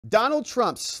Donald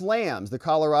Trump slams the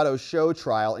Colorado show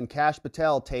trial and Kash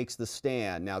Patel takes the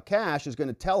stand. Now, Kash is going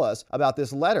to tell us about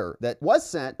this letter that was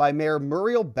sent by Mayor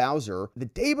Muriel Bowser the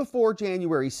day before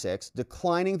January 6th,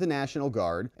 declining the National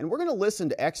Guard. And we're going to listen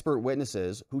to expert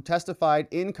witnesses who testified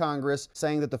in Congress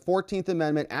saying that the 14th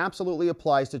Amendment absolutely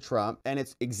applies to Trump, and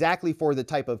it's exactly for the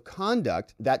type of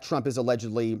conduct that Trump is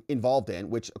allegedly involved in,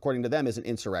 which according to them is an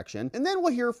insurrection. And then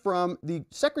we'll hear from the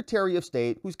Secretary of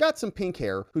State, who's got some pink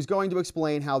hair, who's going to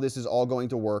explain how this is all going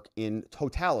to work in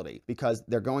totality, because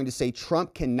they're going to say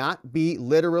Trump cannot be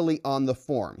literally on the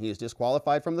form. He is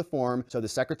disqualified from the form, so the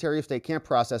Secretary of State can't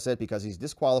process it because he's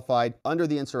disqualified under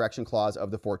the insurrection clause of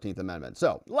the 14th Amendment.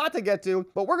 So, a lot to get to,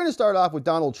 but we're going to start off with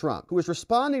Donald Trump, who is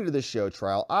responding to this show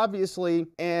trial, obviously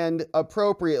and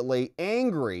appropriately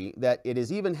angry that it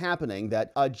is even happening,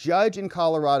 that a judge in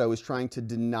Colorado is trying to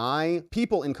deny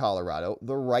people in Colorado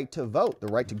the right to vote, the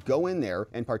right to go in there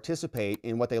and participate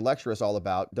in what they lecture us all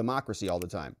about, democracy all the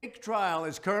time. A trial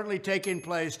is currently taking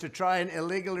place to try and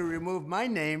illegally remove my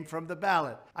name from the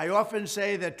ballot. I often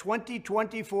say that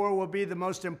 2024 will be the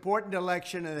most important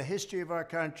election in the history of our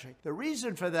country. The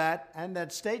reason for that and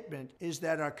that statement is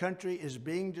that our country is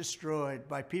being destroyed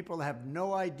by people who have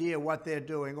no idea what they're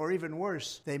doing, or even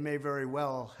worse, they may very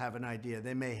well have an idea.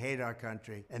 They may hate our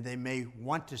country and they may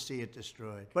want to see it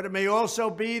destroyed. But it may also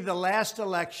be the last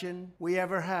election we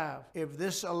ever have. If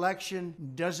this election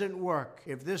doesn't work,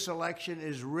 if this election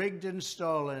is rigged and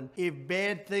stolen, if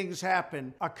bad things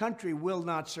happen, our country will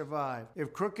not survive.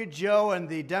 If Crooked Joe and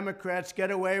the Democrats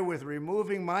get away with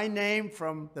removing my name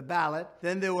from the ballot,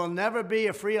 then there will never be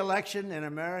a free election in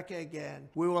America again.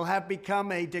 We will have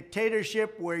become a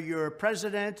dictatorship where your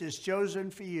president is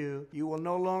chosen for you. You will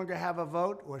no longer have a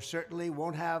vote, or certainly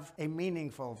won't have a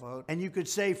meaningful vote. And you could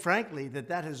say, frankly, that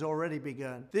that has already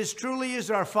begun. This truly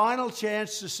is our final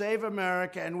chance to save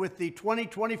America, and with the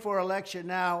 2024 election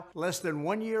now less than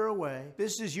 1 year away,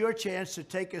 this is your chance to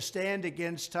take a stand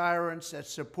against tyrants that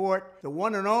support the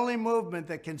one and only movement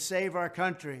that can save our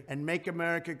country and make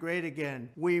America great again.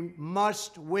 We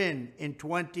must win in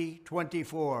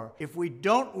 2024. If we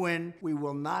don't win, we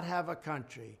will not have a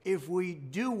country. If we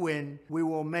do win, we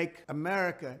will make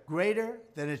America greater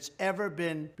than it's ever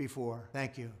been before.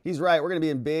 Thank you. He's right. We're going to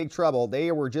be in big trouble.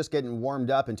 They were just getting warmed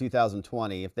up in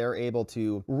 2020. If they're able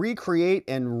to recreate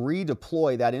and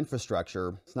redeploy that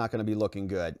infrastructure, it's not going to be looking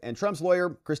good. And Trump's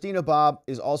lawyer, Christina Bobb,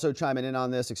 is also chiming in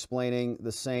on this, explaining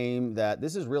the same, that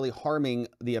this is really harming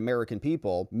the American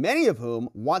people, many of whom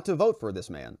want to vote for this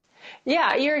man.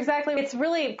 Yeah, you're exactly. It's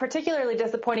really particularly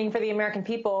disappointing for the American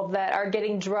people that are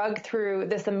getting drugged through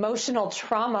this emotional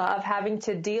trauma of having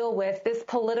to deal with this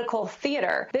political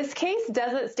theater. This case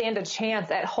doesn't stand a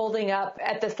chance at holding up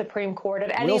at the Supreme Court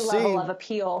at any level of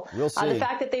appeal. We'll see. The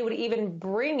fact that they would even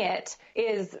bring it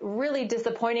is really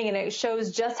disappointing, and it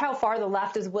shows just how far the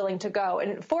left is willing to go.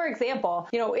 And for example,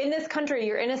 in this country,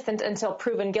 you're innocent until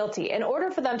proven guilty. In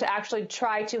order for them to actually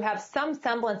try to have some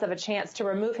semblance of a chance to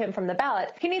remove him from the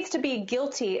ballot, he needs to be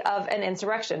guilty of an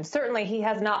insurrection. Certainly, he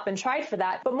has not been tried for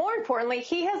that. But more importantly,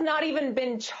 he has not even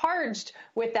been charged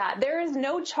with that. There is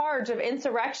no charge of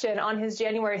insurrection on his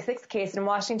January 6th case in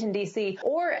Washington, D.C.,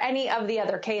 or any of the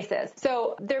other cases.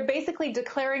 So they're basically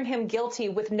declaring him guilty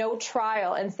with no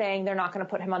trial and saying they're not going to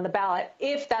put him on the ballot,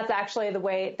 if that's actually the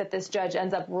way that this judge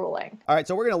ends up ruling. All right,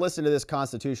 so we're going to listen to this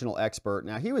constitutional expert.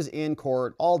 Now, he was in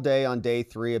court all day on day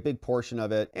 3, a big portion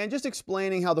of it, and just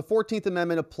explaining how the 14th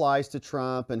Amendment applies to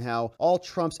Trump and how all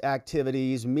Trump's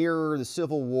activities mirror the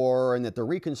Civil War, and that the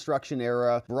Reconstruction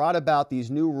era brought about these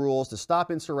new rules to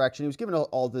stop insurrection. He was given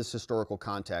all this historical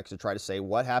context to try to say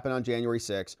what happened on January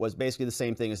 6th was basically the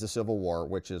same thing as the Civil War,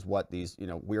 which is what these,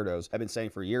 weirdos have been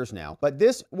saying for years now. But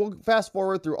this, we'll fast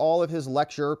forward through all of his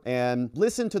lecture and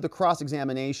listen to the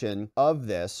cross-examination of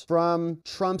this from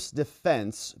Trump's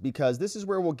defense, because this is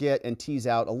where we'll get and tease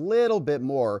out a little bit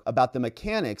more about the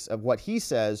mechanics of what he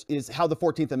says is how the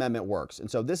 14th Amendment works. And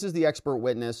so this is the expert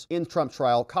witness in Trump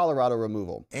trial, Colorado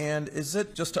removal. And is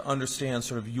it, just to understand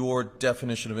sort of your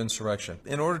definition of insurrection,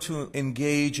 in order to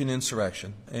engage in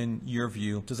insurrection, in your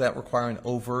view, does that require an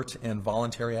overt and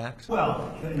voluntary act?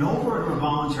 Well, an overt or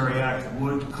voluntary act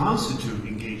would constitute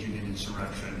engaging in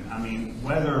insurrection. I mean,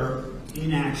 whether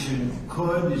inaction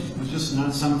was just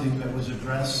not something that was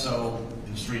addressed, so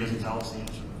history doesn't tell us the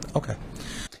answer. Okay.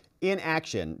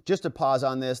 inaction. Just to pause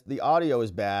on this, the audio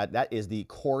is bad. That is the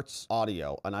court's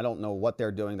audio, and I don't know what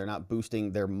they're doing. They're not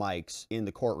boosting their mics in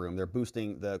the courtroom. They're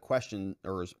boosting the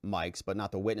questioners' mics, but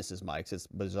not the witnesses' mics. It's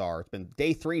bizarre. It's been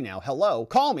day 3 now. Hello,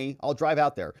 call me. I'll drive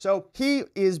out there. So he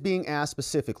is being asked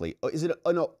specifically, is it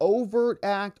an overt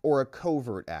act or a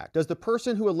covert act? Does the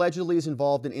person who allegedly is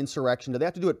involved in insurrection, do they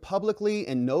have to do it publicly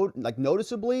and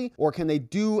noticeably, or can they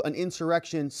do an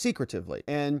insurrection secretively?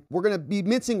 And we're going to be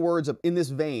mincing words in this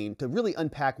vein to really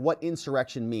unpack what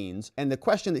insurrection means. And the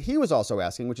question that he was also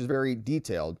asking, which is very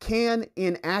detailed, can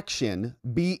inaction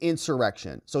be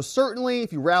insurrection? So certainly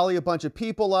if you rally a bunch of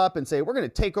people up and say, we're going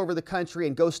to take over the country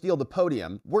and go steal the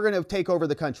podium, we're going to take over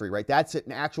the country, right? That's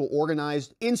an actual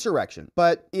organized insurrection.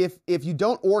 But if you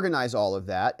don't organize all of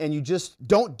that and you just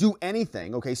don't do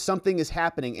anything, okay, something is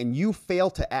happening and you fail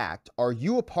to act, are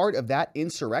you a part of that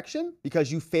insurrection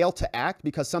because you fail to act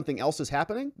because something else is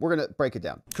happening? We're going to break it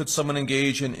down. Could someone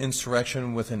engage in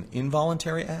insurrection with an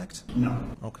involuntary act? No.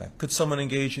 Okay. Could someone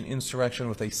engage in insurrection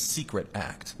with a secret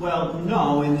act? Well,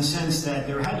 no, in the sense that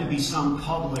there had to be some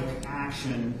public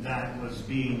action that was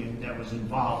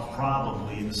involved,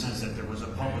 probably, in the sense that there was a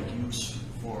public use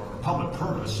for public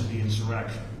purpose to the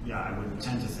insurrection. Yeah, I would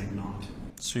tend to think not.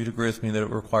 So you'd agree with me that it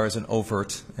requires an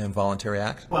overt and voluntary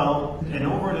act? Well, an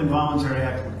overt and voluntary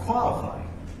act would qualify,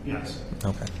 yes.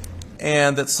 Okay.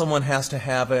 And that someone has to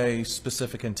have a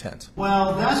specific intent?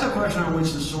 Well, that's a question on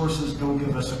which the sources don't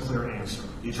give us a clear answer.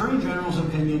 The Attorney General's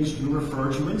opinions do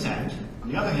refer to intent.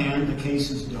 On the other hand, the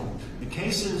cases don't. The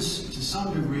cases, to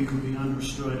some degree, could be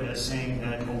understood as saying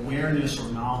that awareness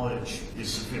or knowledge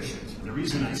is sufficient. The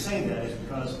reason I say that is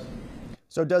because...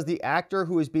 So does the actor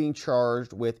who is being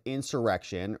charged with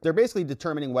insurrection, they're basically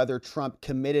determining whether Trump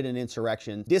committed an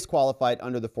insurrection disqualified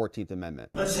under the 14th Amendment.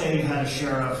 Let's say you had a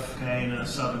sheriff, okay, in a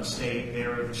southern state. They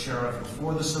were the sheriff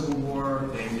before the Civil War.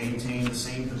 They maintained the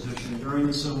same position during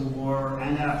the Civil War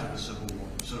and after the Civil War.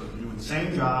 So they're doing the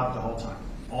same job the whole time.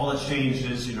 All that's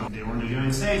changed is, they were in the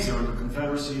United States, they were under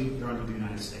Confederacy, they're under the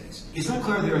United States. It's not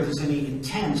clear there if there's any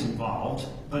intent involved,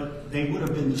 but they would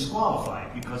have been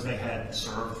disqualified because they had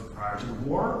served prior to the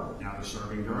war, now they're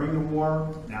serving during the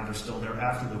war, now they're still there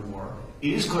after the war.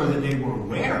 It is clear that they were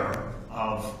aware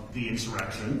of the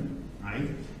insurrection, right?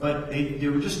 But they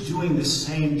were just doing the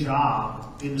same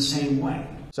job in the same way.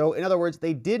 So in other words,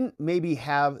 they didn't maybe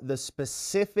have the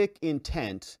specific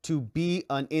intent to be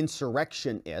an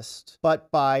insurrectionist,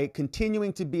 but by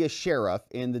continuing to be a sheriff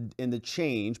in the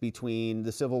change between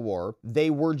the Civil War,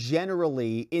 they were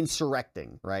generally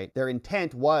insurrecting, right? Their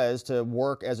intent was to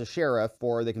work as a sheriff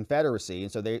for the Confederacy,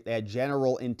 and so they had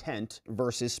general intent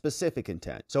versus specific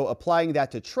intent. So applying that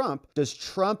to Trump, does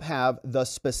Trump have the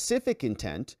specific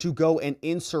intent to go and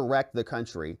insurrect the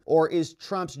country? Or is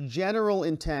Trump's general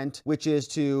intent, which is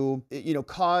to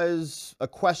cause a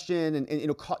question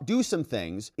and do some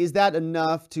things, is that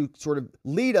enough to sort of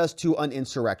lead us to an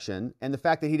insurrection? And the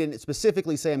fact that he didn't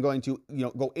specifically say, I'm going to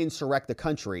go insurrect the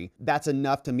country, that's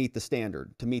enough to meet the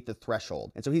standard, to meet the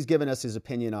threshold. And so he's given us his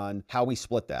opinion on how we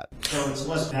split that. So it's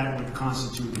less that would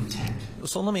constitute intent.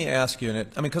 So let me ask you,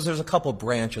 because there's a couple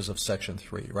branches of Section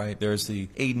 3, right? There's the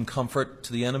aid and comfort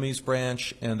to the enemy's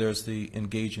branch, and there's the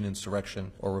engage in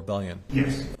insurrection or rebellion.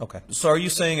 Yes. Okay. So are you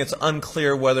saying it's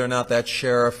unclear whether or not that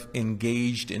sheriff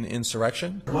engaged in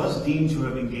insurrection? Was deemed to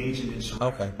have engaged in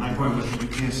insurrection. Okay. My point was that you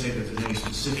can't say that there's any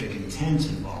specific intent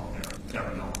involved there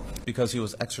that we know of. Because he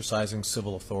was exercising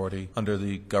civil authority under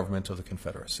the government of the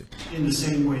Confederacy. In the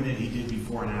same way that he did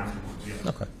before and afterwards, yes.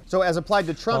 Okay. So as applied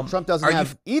to Trump, Trump doesn't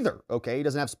have either, okay? He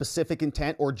doesn't have specific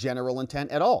intent or general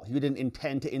intent at all. He didn't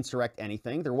intend to insurrect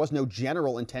anything. There was no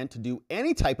general intent to do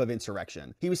any type of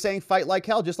insurrection. He was saying fight like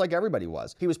hell, just like everybody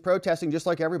was. He was protesting just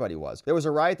like everybody was. There was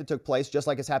a riot that took place just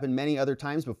like it's happened many other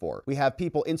times before. We have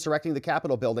people insurrecting the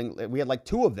Capitol building. We had like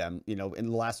 2 of them, in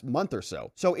the last month or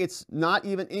so. So it's not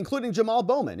even, including Jamal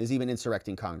Bowman is even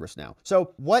insurrecting Congress now.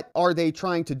 So what are they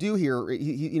trying to do here?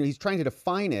 He's trying to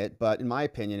define it, but in my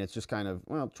opinion, it's just kind of,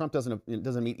 well, Trump doesn't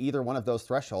meet either one of those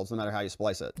thresholds, no matter how you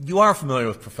splice it. You are familiar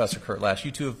with Professor Kurt Lash.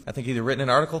 You two have, I think, either written an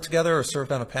article together or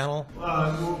served on a panel?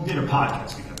 We did a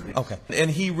podcast together. Yes. Okay. And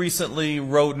he recently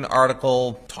wrote an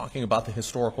article talking about the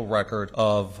historical record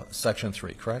of Section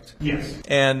 3, correct? Yes.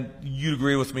 And you'd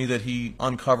agree with me that he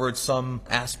uncovered some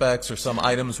aspects or some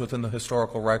items within the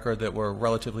historical record that were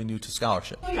relatively new to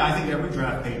scholarship? Yeah, I think every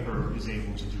draft paper is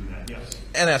able to do that, yes.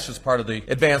 And that's just part of the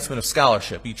advancement of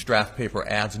scholarship. Each draft paper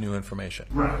adds new information.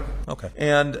 Right. Okay.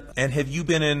 And have you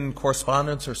been in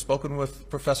correspondence or spoken with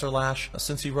Professor Lash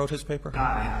since he wrote his paper?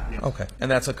 I have, yes. Okay. And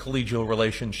that's a collegial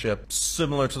relationship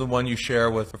similar to the one you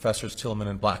share with Professors Tillman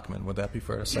and Blackman. Would that be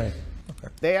fair to say? Yes.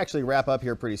 Okay. They actually wrap up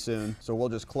here pretty soon, so we'll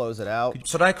just close it out.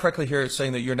 So did I correctly hear it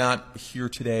saying that you're not here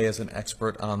today as an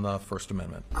expert on the First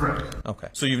Amendment? Correct. Okay.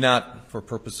 So you've not, for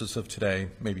purposes of today,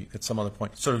 maybe at some other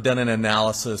point, sort of done an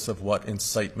analysis of what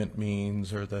incitement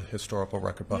means or the historical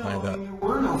record behind that? There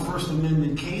were no First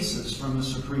Amendment cases from the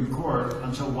Supreme Court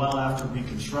until well after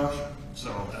Reconstruction. So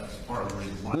that's part of the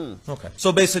reason why. Okay.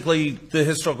 So basically, the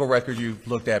historical record you've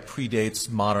looked at predates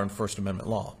modern First Amendment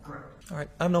law. Correct. All right.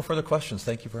 I have no further questions.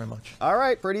 Thank you very much. All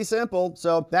right, pretty simple.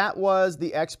 So that was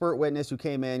the expert witness who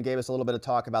came in, gave us a little bit of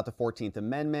talk about the 14th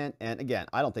Amendment. And again,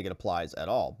 I don't think it applies at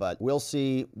all, but we'll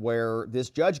see where this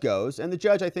judge goes. And the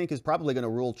judge, I think, is probably going to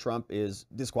rule Trump is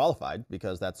disqualified,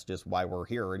 because that's just why we're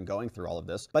here and going through all of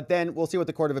this. But then we'll see what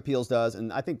the Court of Appeals does.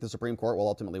 And I think the Supreme Court will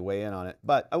ultimately weigh in on it.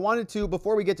 But I wanted to,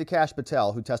 before we get to Kash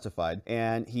Patel, who testified,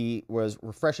 and he was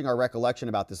refreshing our recollection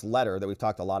about this letter that we've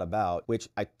talked a lot about, which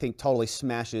I think totally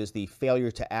smashes the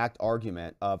failure to act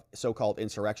argument of so-called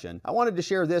insurrection. I wanted to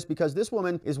share this because this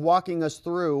woman is walking us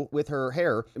through, with her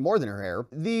hair, more than her hair,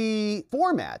 the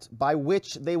format by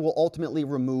which they will ultimately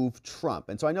remove Trump.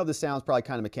 And so I know this sounds probably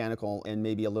kind of mechanical and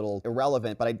maybe a little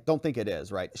irrelevant, but I don't think it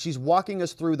is, right? She's walking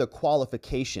us through the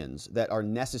qualifications that are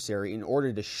necessary in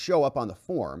order to show up on the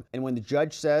form. And when the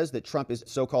judge says that Trump is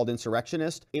so-called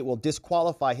insurrectionist, it will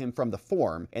disqualify him from the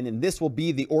form. And then this will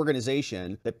be the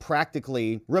organization that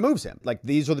practically removes him. Like,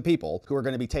 these are the people who are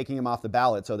going to be taking him off the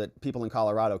ballot so that people in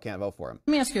Colorado can't vote for him.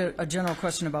 Let me ask you a general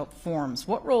question about forms.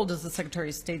 What role does the Secretary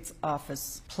of State's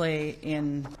office play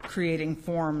in creating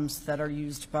forms that are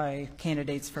used by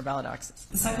candidates for ballot access?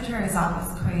 The Secretary's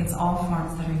office creates all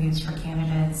forms that are used for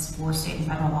candidates for state and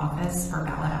federal office for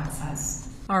ballot access.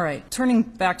 All right, turning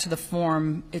back to the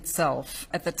form itself,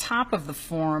 at the top of the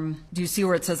form, do you see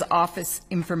where it says office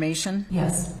information?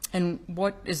 Yes. And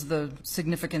what is the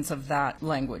significance of that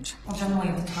language? Well, generally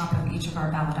at the top of each of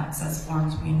our ballot access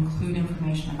forms, we include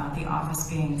information about the office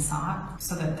being sought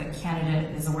so that the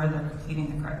candidate is aware they're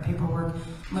completing the correct paperwork,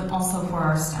 but also for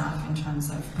our staff in terms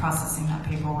of processing that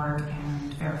paperwork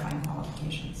and verifying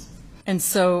qualifications. And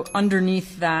so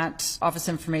underneath that office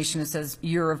information, it says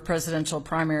year of presidential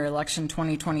primary election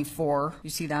 2024. You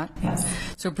see that? Yes.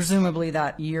 So presumably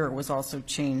that year was also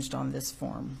changed on this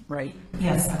form, right?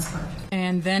 Yes, that's correct.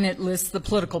 And then it lists the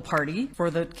political party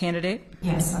for the candidate.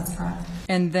 Yes, that's correct.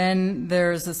 And then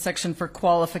there's a section for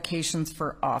qualifications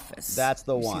for office. That's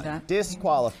the You see one. that?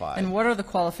 Disqualified. And what are the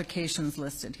qualifications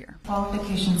listed here?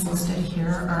 Qualifications listed here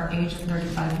are age of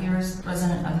 35 years,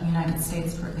 resident of the United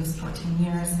States for at least 14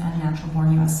 years, and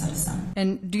natural-born U.S. citizen.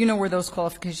 And do you know where those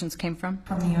qualifications came from?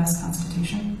 From the U.S.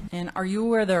 Constitution. And are you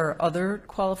aware there are other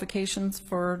qualifications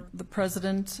for the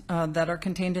president that are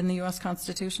contained in the U.S.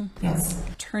 Constitution? Yes.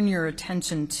 Turn your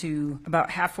attention to about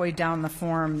halfway down the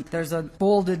form. There's a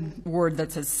bolded word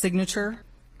that says signature,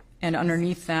 and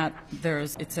underneath that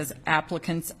it says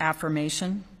applicant's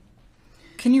affirmation.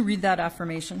 Can you read that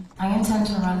affirmation? I intend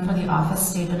to run for the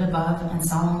office stated above and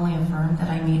solemnly affirm that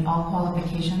I meet all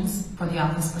qualifications for the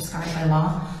office prescribed by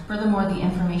law. Furthermore, the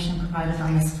information provided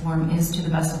on this form is, to the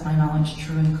best of my knowledge,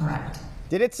 true and correct.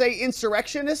 Did it say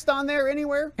insurrectionist on there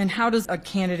anywhere? And how does a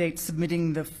candidate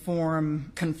submitting the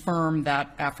form confirm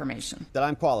that affirmation? That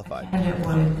I'm qualified. And it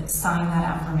would sign that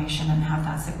affirmation and have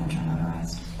that signature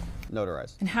notarized.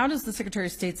 Notarized. And how does the Secretary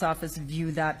of State's office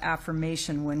view that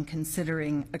affirmation when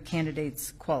considering a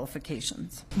candidate's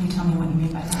qualifications? Can you tell me what you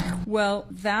mean by that? Well,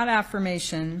 that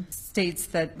affirmation states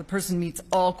that the person meets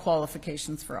all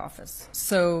qualifications for office.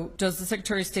 So does the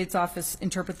Secretary of State's office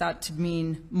interpret that to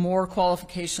mean more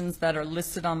qualifications that are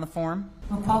listed on the form?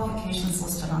 Well, qualifications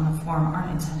listed on the form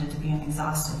aren't intended to be an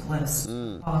exhaustive list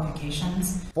of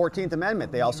qualifications. 14th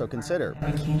Amendment they also consider.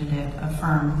 Every candidate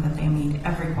affirm that they meet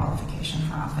every qualification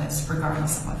for office,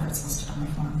 regardless of whether it's listed on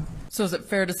the form. So is it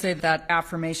fair to say that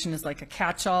affirmation is like a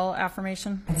catch-all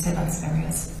affirmation? I'd say that's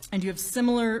various. And do you have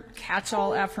similar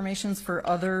catch-all affirmations for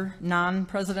other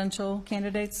non-presidential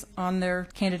candidates on their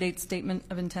candidate statement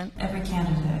of intent? Every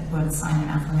candidate would sign an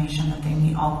affirmation that they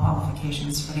meet all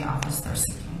qualifications for the office they're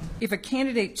seeking. If a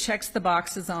candidate checks the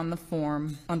boxes on the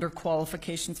form under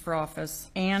qualifications for office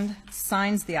and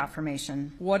signs the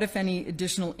affirmation, what, if any,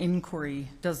 additional inquiry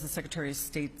does the Secretary of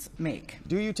State make?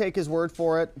 Do you take his word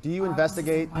for it? Do you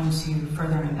investigate? I'm going to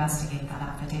further investigate that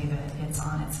affidavit. It's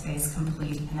on its face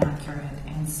complete and accurate,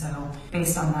 and so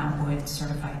based on that would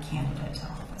certify a candidate to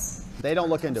office. They don't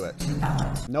look into it.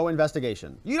 Ballot. No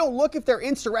investigation. You don't look if they're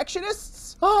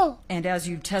insurrectionists? Oh. And as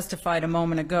you testified a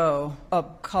moment ago, a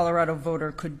Colorado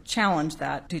voter could challenge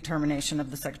that determination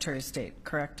of the Secretary of State,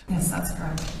 correct? Yes, that's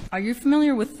correct. Are you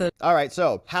familiar with the... All right,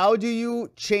 so how do you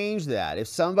change that? If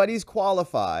somebody's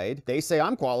qualified, they say,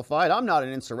 I'm qualified, I'm not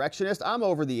an insurrectionist, I'm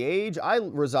over the age, I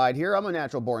reside here, I'm a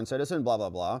natural-born citizen, blah, blah,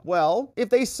 blah. Well, if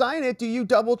they sign it, do you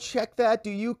double-check that? Do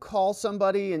you call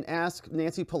somebody and ask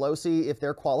Nancy Pelosi if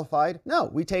they're qualified? No,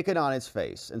 we take it on its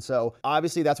face. And so,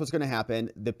 obviously, that's what's going to happen.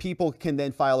 The people can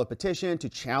then file a petition to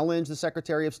challenge the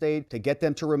Secretary of State, to get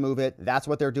them to remove it. That's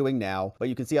what they're doing now. But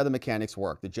you can see how the mechanics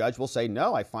work. The judge will say,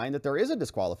 no, I find that there is a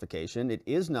disqualification. It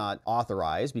is not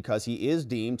authorized because he is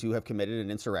deemed to have committed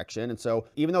an insurrection. And so,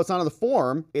 even though it's not on the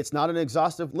form, it's not an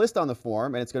exhaustive list on the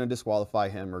form, and it's going to disqualify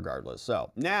him regardless.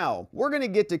 So, now, we're going to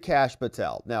get to Kash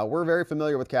Patel. Now, we're very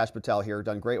familiar with Kash Patel here,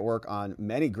 done great work on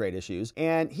many great issues,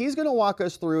 and he's going to walk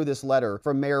us through this letter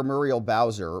from Mayor Muriel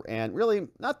Bowser, and really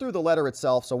not through the letter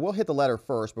itself, so we'll hit the letter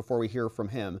first before we hear from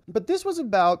him. But this was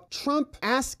about Trump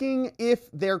asking if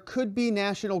there could be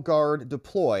National Guard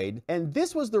deployed, and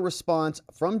this was the response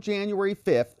from January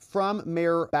 5th from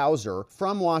Mayor Bowser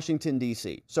from Washington,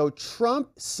 D.C. So Trump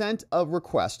sent a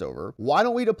request over, why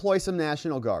don't we deploy some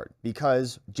National Guard?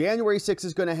 Because January 6th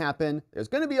is going to happen, there's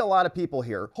going to be a lot of people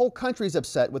here, whole country's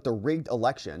upset with the rigged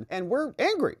election, and we're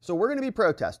angry, so we're going to be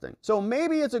protesting. So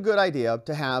maybe it's a good idea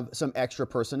to have some extra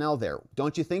personnel there.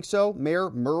 Don't you think so, Mayor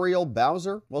Muriel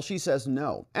Bowser? Well, she says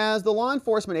no. As the law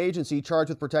enforcement agency charged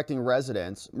with protecting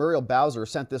residents, Muriel Bowser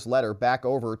sent this letter back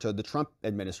over to the Trump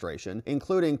administration,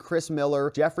 including Chris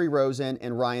Miller, Jeffrey Rosen,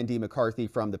 and Ryan D. McCarthy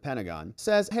from the Pentagon.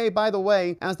 Says, hey, by the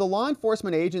way, as the law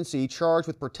enforcement agency charged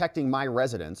with protecting my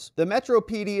residents, the Metro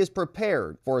PD is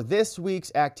prepared for this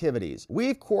week's activities.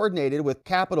 We've coordinated with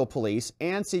Capitol Police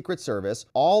and Secret Service,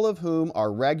 all of whom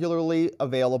are regularly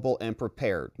available and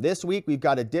prepared. This week, we've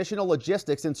got additional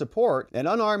logistics and support and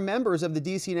unarmed members of the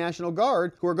DC National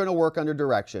Guard who are going to work under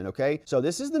direction, okay? So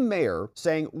this is the mayor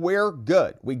saying, we're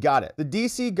good. We got it. The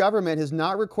DC government has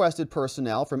not requested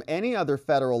personnel from any other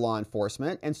federal law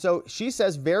enforcement, and so she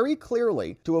says very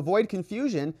clearly, to avoid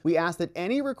confusion, we ask that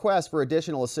any request for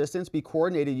additional assistance be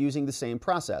coordinated using the same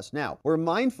process. Now, we're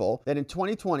mindful that in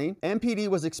 2020, MPD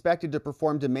was expected to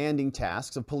perform demanding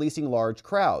tasks of policing large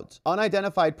crowds.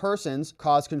 Unidentified persons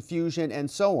cause confusion and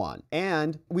so on.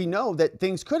 And we know that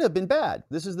things could have been bad.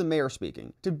 This is the mayor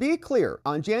speaking. To be clear,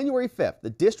 on January 5th, the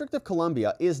District of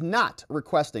Columbia is not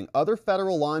requesting other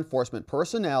federal law enforcement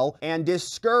personnel and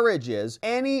discourages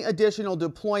any additional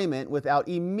deployment without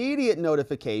immediate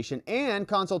notification and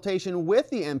consultation with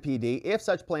the MPD if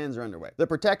such plans are underway. The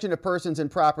protection of persons and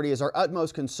property is our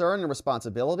utmost concern and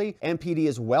responsibility. MPD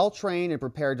is well trained and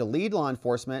prepared to lead law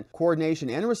enforcement, coordination,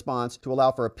 and response to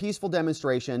allow for a peaceful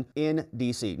demonstration in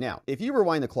DC. Now, if you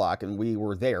rewind the clock, and we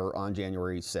were there on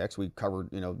January 6th, we covered,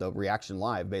 the reaction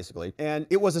live, basically, and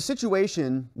it was a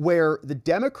situation where the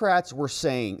Democrats were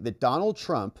saying that Donald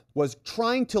Trump was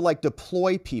trying to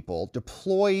deploy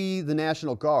the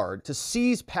National Guard to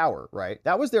seize power, right?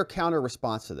 That was their counter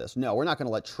response to this. No, we're not going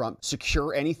to let Trump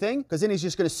secure anything because then he's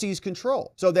just going to seize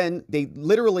control. So then they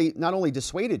literally not only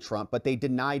dissuaded Trump, but they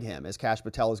denied him, as Kash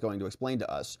Patel is going to explain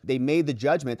to us. They made the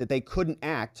judgment that they couldn't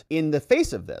act in the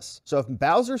face of this. So if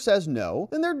Bowser says no,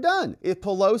 then they're done. If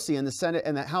Pelosi and the Senate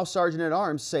and the House Sergeant at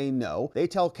Arms say no, they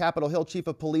tell Capitol Hill Chief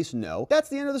of Police no, that's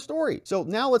the end of the story. So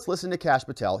now let's listen to Kash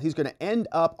Patel. He's going to end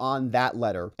up on that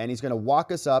letter, and he's going to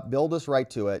walk us up, build us right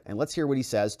to it, and let's hear what he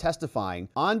says, testifying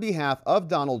on behalf of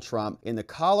Donald Trump in the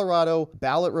Colorado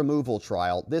ballot removal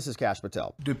trial. This is Kash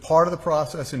Patel. Did part of the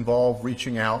process involve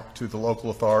reaching out to the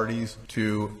local authorities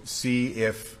to see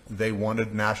if they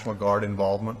wanted National Guard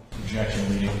involvement? Objection,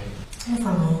 leading.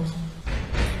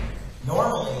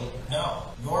 Normally, no.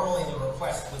 Normally the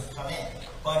request would come in.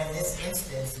 But in this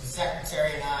instance, the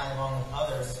Secretary and I, along with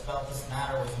others, felt this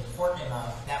matter was important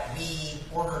enough that we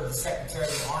ordered the Secretary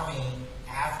of the Army,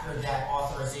 after that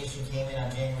authorization came in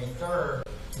on January 3rd,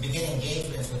 to begin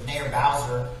engagements with Mayor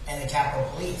Bowser and the Capitol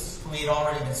Police, who we had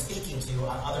already been speaking to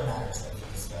on other matters that we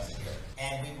discussed here.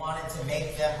 And we wanted to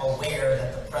make them aware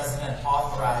that the President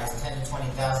authorized 10 to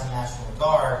 20,000 National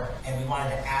Guard, and we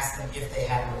wanted to ask them if they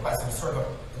had a request.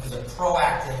 It was a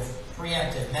proactive,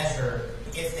 preemptive measure.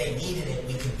 If they needed it,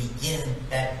 we could begin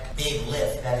that big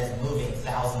lift that is moving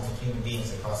thousands of human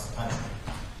beings across the country.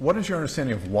 What is your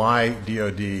understanding of why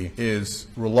DOD is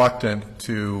reluctant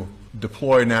to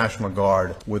deploy National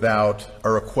Guard without a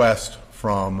request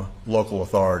from local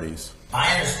authorities? My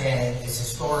understanding is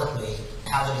historically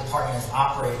how the department has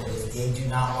operated is they do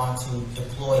not want to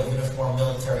deploy uniformed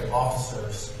military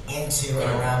officers into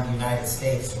and around the United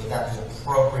States without the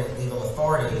appropriate legal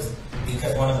authorities.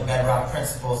 because one of the bedrock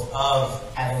principles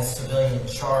of having a civilian in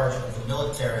charge of the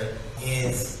military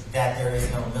is that there is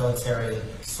no military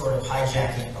sort of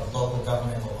hijacking of local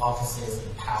governmental offices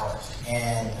and powers.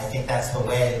 And I think that's the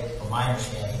way, from my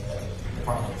understanding, that the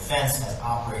Department of Defense has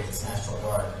operated its National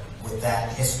Guard with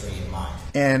that history in mind.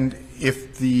 And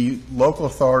if the local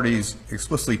authorities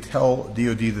explicitly tell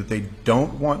DOD that they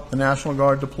don't want the National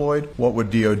Guard deployed, what would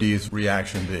DOD's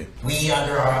reaction be? We,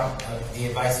 under the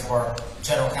advice of our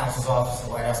General Counsel's Office,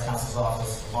 the White House Counsel's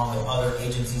Office, along with other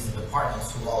agencies and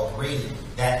departments who all agree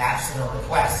that absent a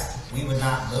request, we would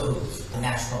not move the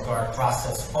National Guard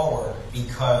process forward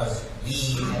because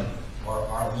we or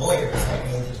our lawyers have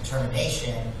made the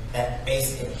determination that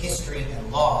based in history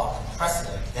and law and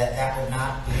precedent that would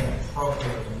not be an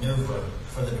appropriate maneuver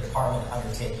for the department to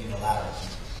undertake unilaterally.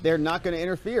 They're not going to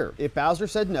interfere. If Bowser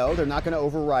said no, they're not going to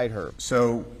override her.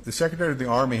 So the Secretary of the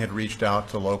Army had reached out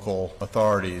to local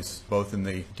authorities, both in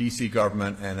the D.C.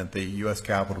 government and at the U.S.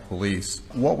 Capitol Police.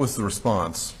 What was the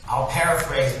response? I'll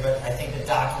paraphrase, but I think the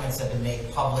documents have been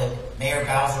made public. Mayor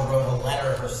Bowser wrote a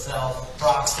letter herself,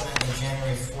 approximately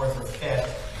January 4th or 5th, I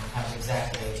don't have the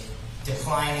exact date,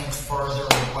 declining further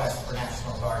requests for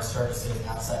National Guard services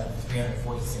outside of the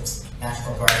 346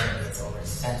 National Guard units already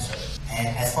sent her. And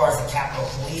as far as the Capitol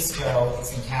Police go,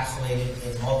 it's encapsulated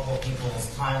in multiple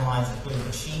people's timelines, including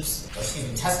the chiefs,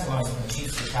 testimonies from the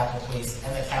chiefs of the Capitol Police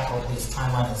and the Capitol Police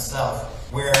timeline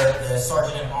itself, where the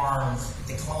Sergeant-at-Arms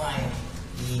declined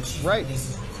the Chief of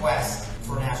Police's request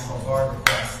for National Guard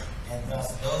request. And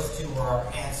thus, those two were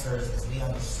our answers as we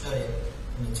understood it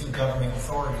from the two government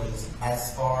authorities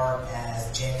as far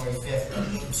as January 5th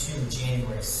and into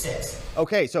January 6th.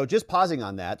 Okay, so just pausing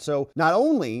on that. So not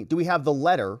only do we have the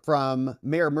letter from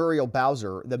Mayor Muriel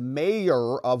Bowser, the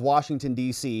mayor of Washington,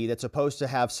 D.C., that's supposed to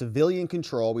have civilian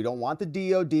control. We don't want the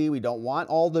DOD. We don't want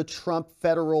all the Trump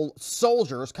federal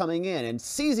soldiers coming in and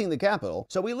seizing the Capitol.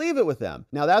 So we leave it with them.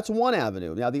 Now, that's one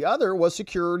avenue. Now, the other was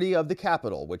security of the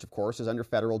Capitol, which, of course, is under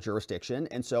federal jurisdiction.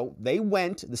 And so they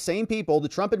went, the same people, the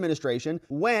Trump administration,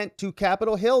 went to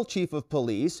Capitol Hill Chief of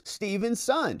Police, Stephen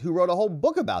Sund, who wrote a whole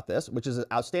book about this, which is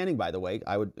outstanding, by the way.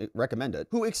 I would recommend it,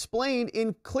 who explained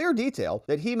in clear detail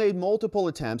that he made multiple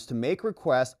attempts to make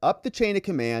requests up the chain of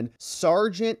command,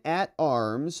 Sergeant at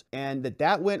Arms, and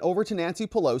that went over to Nancy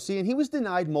Pelosi, and he was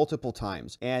denied multiple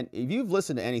times. And if you've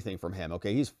listened to anything from him,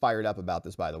 okay, he's fired up about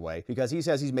this, by the way, because he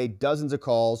says he's made dozens of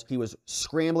calls. He was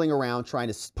scrambling around trying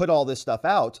to put all this stuff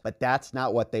out, but that's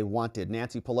not what they wanted.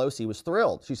 Nancy Pelosi was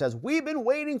thrilled. She says, we've been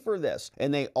waiting for this.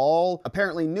 And they all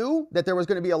apparently knew that there was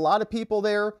going to be a lot of people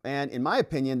there. And in my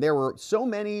opinion, there were so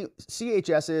many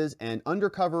CHSs and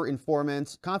undercover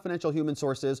informants, confidential human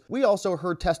sources. We also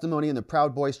heard testimony in the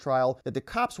Proud Boys trial that the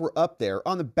cops were up there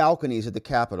on the balconies at the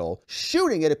Capitol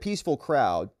shooting at a peaceful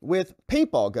crowd with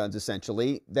paintball guns,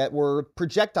 essentially, that were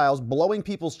projectiles blowing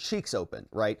people's cheeks open,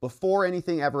 right? Before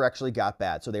anything ever actually got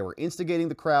bad. So they were instigating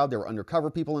the crowd. There were undercover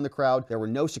people in the crowd. There were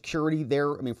no security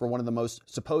there. I mean, for one of the most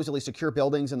supposedly secure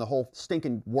buildings in the whole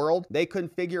stinking world, they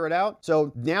couldn't figure it out.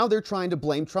 So now they're trying to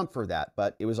blame Trump for that,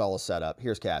 but it was all a setup.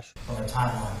 Here's Cash. From a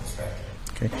timeline perspective.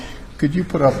 Okay. Could you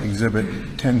put up Exhibit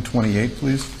 1028,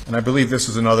 please? And I believe this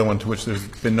is another one to which there's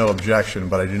been no objection,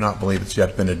 but I do not believe it's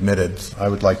yet been admitted. I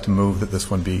would like to move that this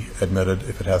one be admitted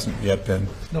if it hasn't yet been.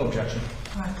 No objection.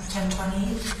 1028?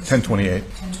 1028.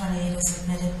 1028 is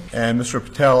admitted. And Mr.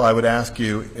 Patel, I would ask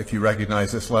you if you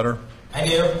recognize this letter. I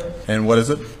do. And what is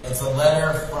it? It's a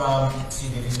letter from,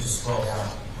 excuse me, if you can just scroll down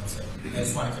one second. I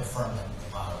just want to confirm that at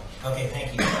the bottom. Okay,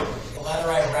 thank you. The letter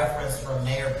I referenced from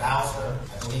Mayor Bowser,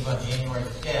 I believe on January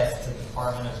 5th, to the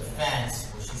Department of Defense,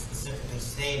 where she specifically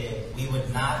stated we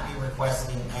would not be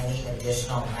requesting any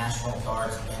additional National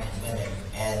Guards men and women.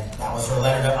 And that was her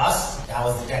letter to us. That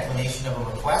was the declination of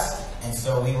a request. And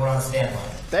so we were on standby.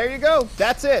 There you go.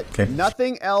 That's it. Okay.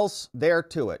 Nothing else there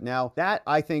to it. Now, that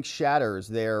I think shatters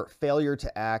their failure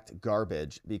to act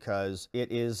garbage, because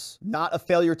it is not a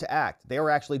failure to act. They were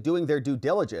actually doing their due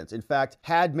diligence. In fact,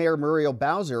 had Mayor Muriel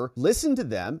Bowser listened to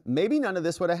them, maybe none of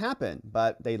this would have happened.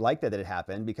 But they like that it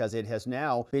happened because it has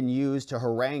now been used to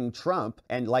harangue Trump,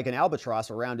 and like an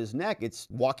albatross around his neck, it's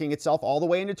walking itself all the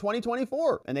way into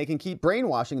 2024. And they can keep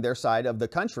brainwashing their side of the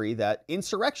country that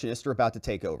insurrectionists are about to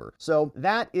take over. So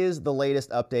that is the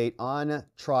latest update on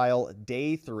trial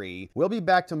day 3. We'll be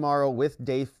back tomorrow with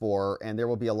day 4, and there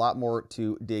will be a lot more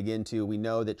to dig into. We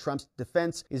know that Trump's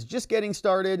defense is just getting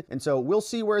started, and so we'll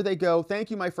see where they go.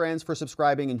 Thank you, my friends, for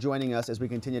subscribing and joining us as we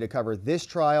continue to cover this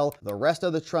trial, the rest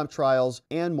of the Trump trials,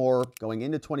 and more going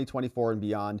into 2024 and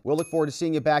beyond. We'll look forward to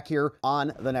seeing you back here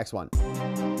on the next one.